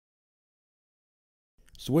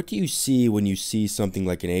So what do you see when you see something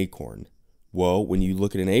like an acorn? Well, when you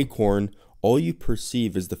look at an acorn, all you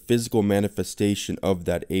perceive is the physical manifestation of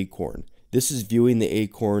that acorn. This is viewing the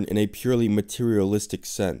acorn in a purely materialistic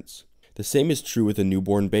sense. The same is true with a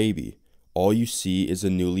newborn baby. All you see is a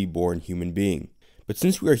newly born human being. But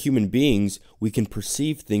since we are human beings, we can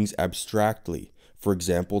perceive things abstractly. For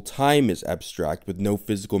example, time is abstract with no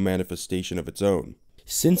physical manifestation of its own.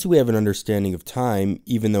 Since we have an understanding of time,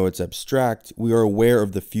 even though it's abstract, we are aware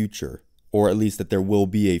of the future, or at least that there will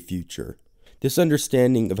be a future. This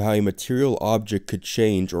understanding of how a material object could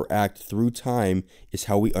change or act through time is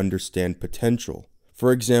how we understand potential.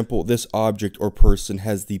 For example, this object or person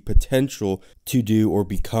has the potential to do or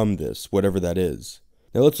become this, whatever that is.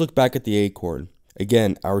 Now let's look back at the acorn.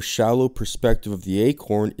 Again, our shallow perspective of the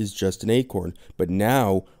acorn is just an acorn, but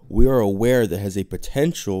now we are aware that it has a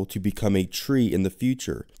potential to become a tree in the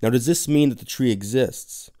future. Now, does this mean that the tree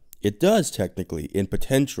exists? It does technically, in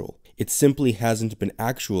potential. It simply hasn't been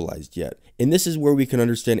actualized yet. And this is where we can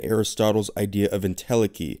understand Aristotle's idea of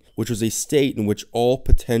entelechy, which was a state in which all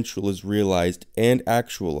potential is realized and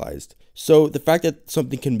actualized. So the fact that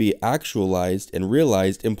something can be actualized and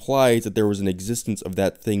realized implies that there was an existence of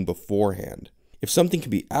that thing beforehand. If something can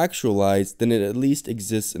be actualized, then it at least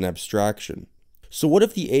exists in abstraction. So what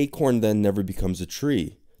if the acorn then never becomes a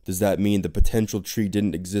tree? Does that mean the potential tree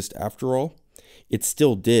didn't exist after all? It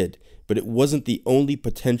still did, but it wasn't the only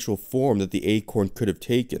potential form that the acorn could have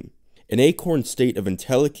taken. An acorn state of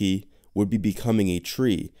entelechy would be becoming a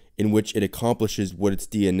tree, in which it accomplishes what its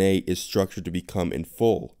DNA is structured to become in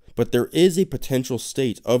full. But there is a potential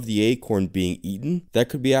state of the acorn being eaten that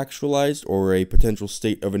could be actualized, or a potential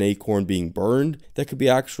state of an acorn being burned that could be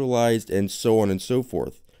actualized, and so on and so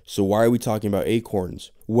forth. So why are we talking about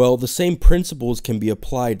acorns? Well, the same principles can be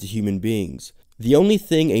applied to human beings. The only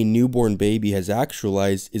thing a newborn baby has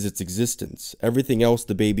actualized is its existence. Everything else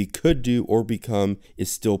the baby could do or become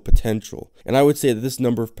is still potential. And I would say that this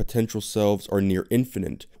number of potential selves are near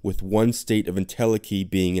infinite, with one state of entelechy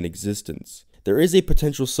being in existence. There is a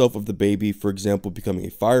potential self of the baby, for example, becoming a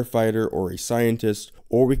firefighter or a scientist,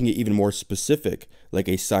 or we can get even more specific, like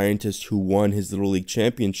a scientist who won his Little League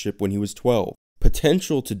championship when he was 12.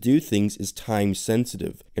 Potential to do things is time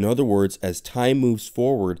sensitive. In other words, as time moves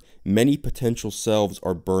forward, many potential selves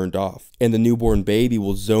are burned off, and the newborn baby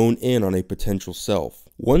will zone in on a potential self.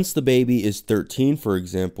 Once the baby is 13, for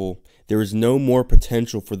example, there is no more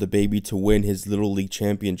potential for the baby to win his Little League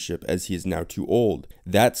championship as he is now too old.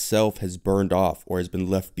 That self has burned off or has been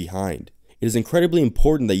left behind. It is incredibly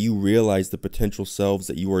important that you realize the potential selves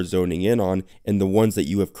that you are zoning in on and the ones that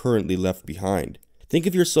you have currently left behind. Think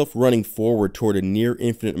of yourself running forward toward a near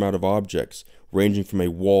infinite amount of objects, ranging from a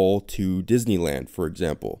wall to Disneyland, for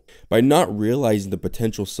example. By not realizing the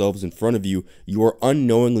potential selves in front of you, you are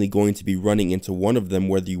unknowingly going to be running into one of them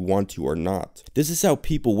whether you want to or not. This is how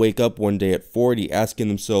people wake up one day at 40 asking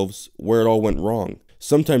themselves where it all went wrong,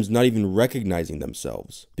 sometimes not even recognizing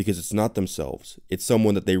themselves, because it's not themselves, it's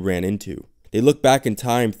someone that they ran into. They look back in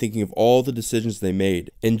time thinking of all the decisions they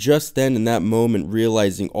made, and just then in that moment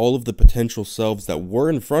realizing all of the potential selves that were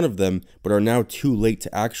in front of them but are now too late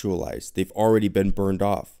to actualize. They've already been burned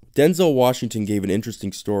off. Denzel Washington gave an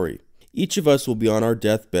interesting story. Each of us will be on our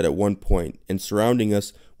deathbed at one point, and surrounding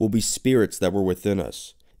us will be spirits that were within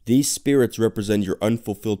us. These spirits represent your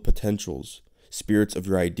unfulfilled potentials, spirits of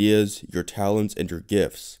your ideas, your talents, and your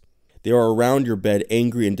gifts. They are around your bed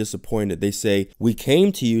angry and disappointed. They say, "We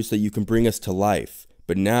came to you so that you can bring us to life,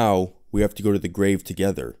 but now we have to go to the grave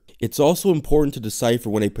together." It's also important to decipher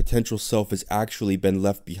when a potential self has actually been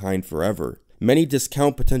left behind forever. Many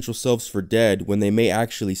discount potential selves for dead when they may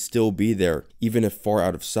actually still be there, even if far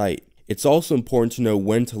out of sight. It's also important to know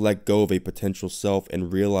when to let go of a potential self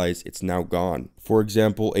and realize it's now gone. For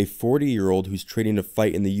example, a 40-year-old who's training to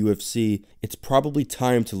fight in the UFC, it's probably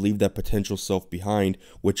time to leave that potential self behind,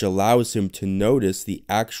 which allows him to notice the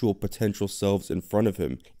actual potential selves in front of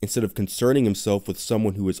him, instead of concerning himself with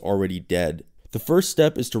someone who is already dead. The first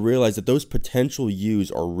step is to realize that those potential yous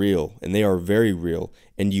are real, and they are very real,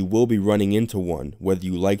 and you will be running into one, whether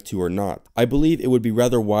you like to or not. I believe it would be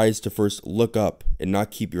rather wise to first look up and not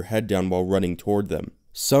keep your head down while running toward them.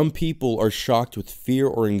 Some people are shocked with fear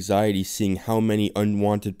or anxiety seeing how many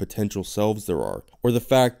unwanted potential selves there are, or the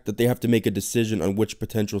fact that they have to make a decision on which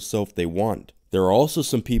potential self they want. There are also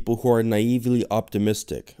some people who are naively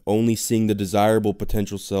optimistic, only seeing the desirable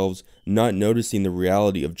potential selves, not noticing the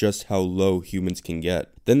reality of just how low humans can get.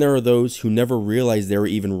 Then there are those who never realize they are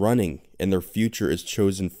even running, and their future is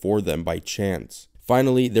chosen for them by chance.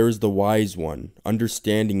 Finally, there is the wise one,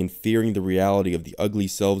 understanding and fearing the reality of the ugly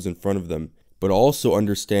selves in front of them, but also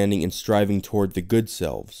understanding and striving toward the good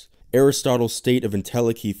selves. Aristotle's state of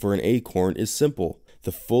entelechy for an acorn is simple.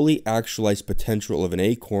 The fully actualized potential of an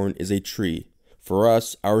acorn is a tree. For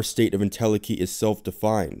us, our state of entelechy is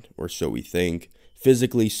self-defined, or so we think,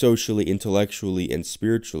 physically, socially, intellectually, and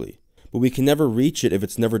spiritually. But we can never reach it if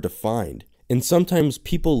it's never defined. And sometimes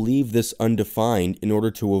people leave this undefined in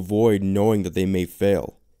order to avoid knowing that they may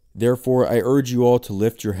fail. Therefore, I urge you all to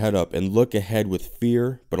lift your head up and look ahead with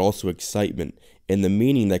fear, but also excitement, and the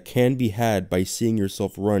meaning that can be had by seeing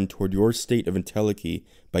yourself run toward your state of entelechy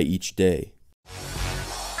by each day.